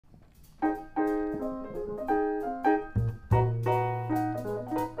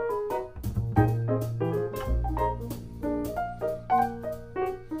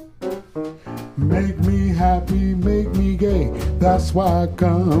Make me happy, make me gay. That's why I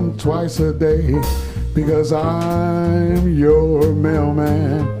come twice a day. Because I'm your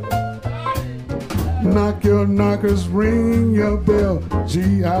mailman. Knock your knockers, ring your bell.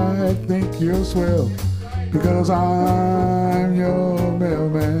 Gee, I think you're swell. Because I'm your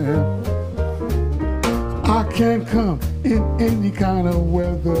mailman. I can't come in any kind of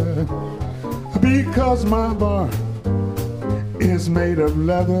weather. Because my bar is made of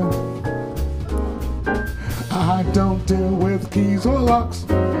leather. I don't deal with keys or locks.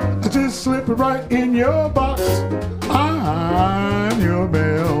 I just slip it right in your box. I'm your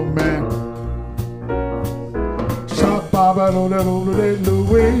mailman.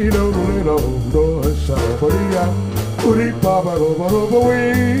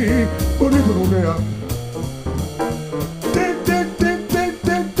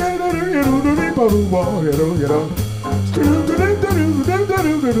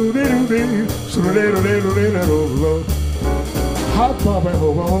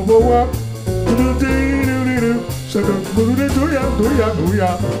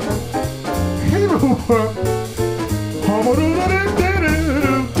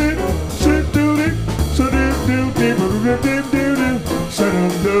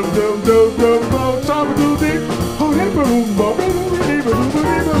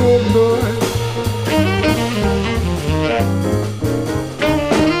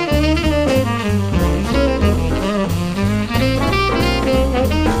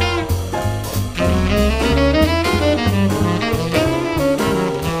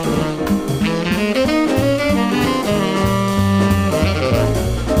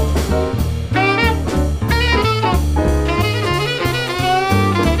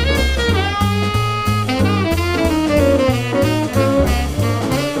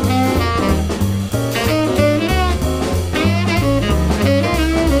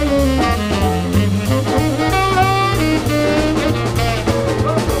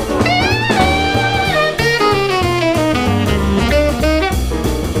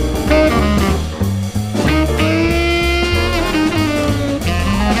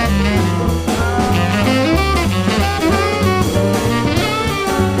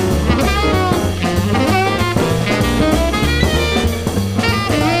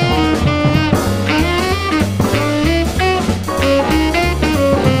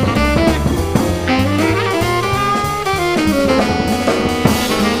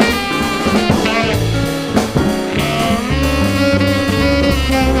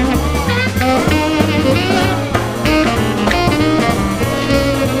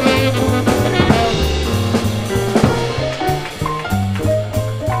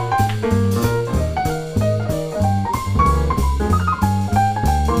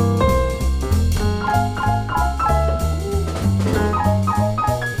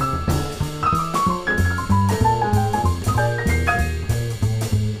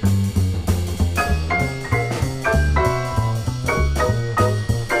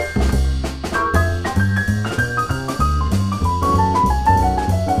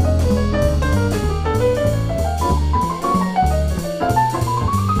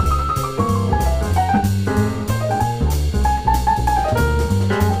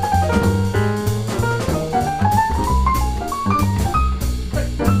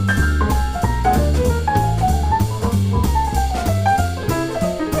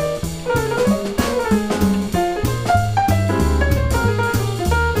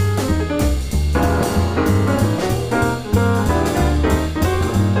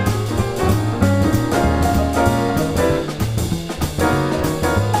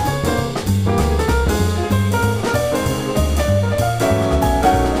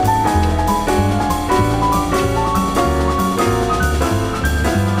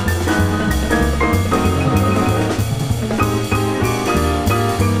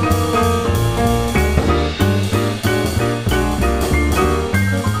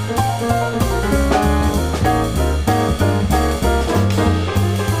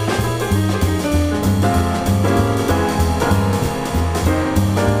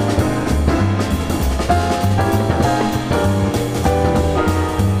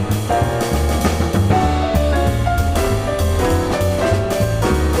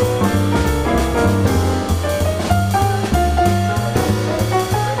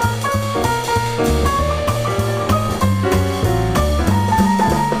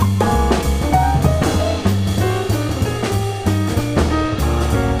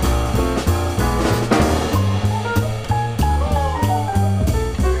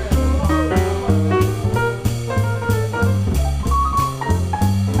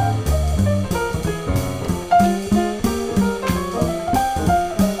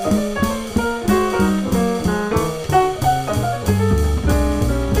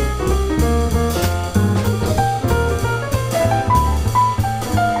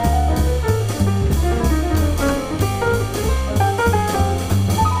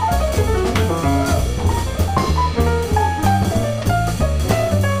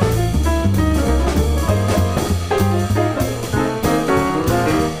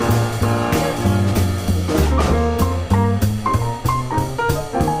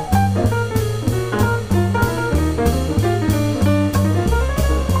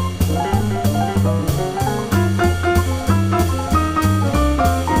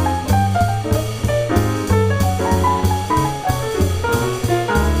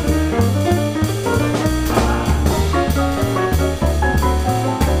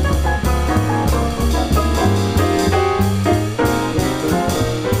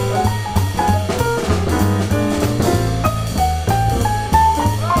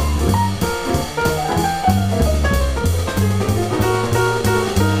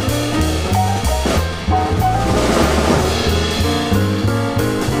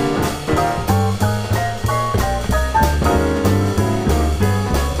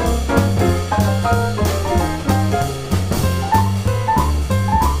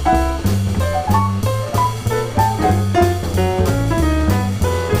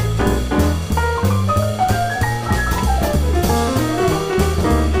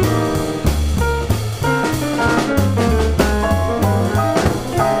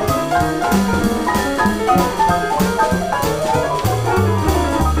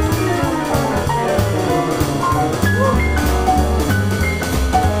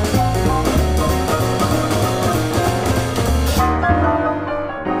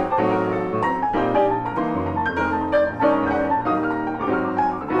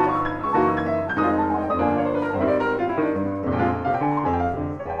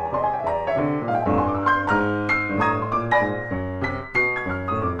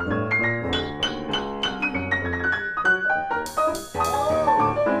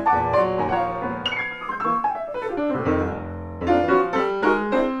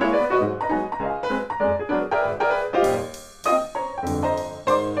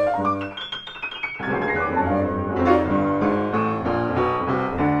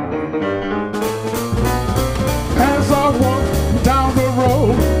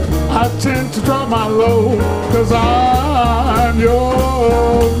 drop my load, 'cause I'm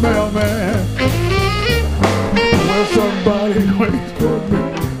your mailman. Well, somebody waits for me,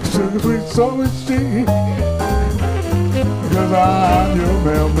 sugar sweet so is she, 'cause I'm your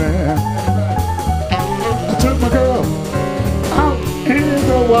mailman. I took my girl out in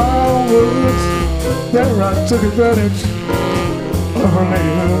the wild woods, there I took advantage of her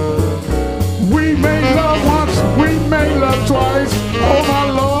neighborhood. We made love once, we made love twice, oh my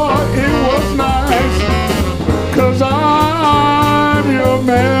Lord, it was nice, 'cause I'm your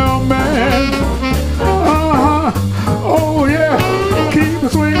mailman. Oh yeah, keep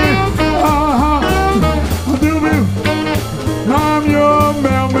it swinging, do-do. I'm your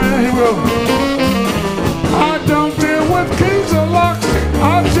mailman, here we go. I don't deal with keys or locks,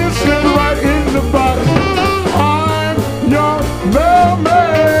 I just sit right in the box. I'm your mailman.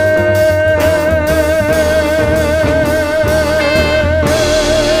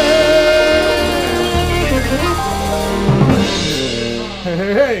 Hey,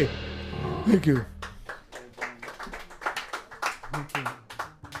 hey, hey. Thank you. Thank you.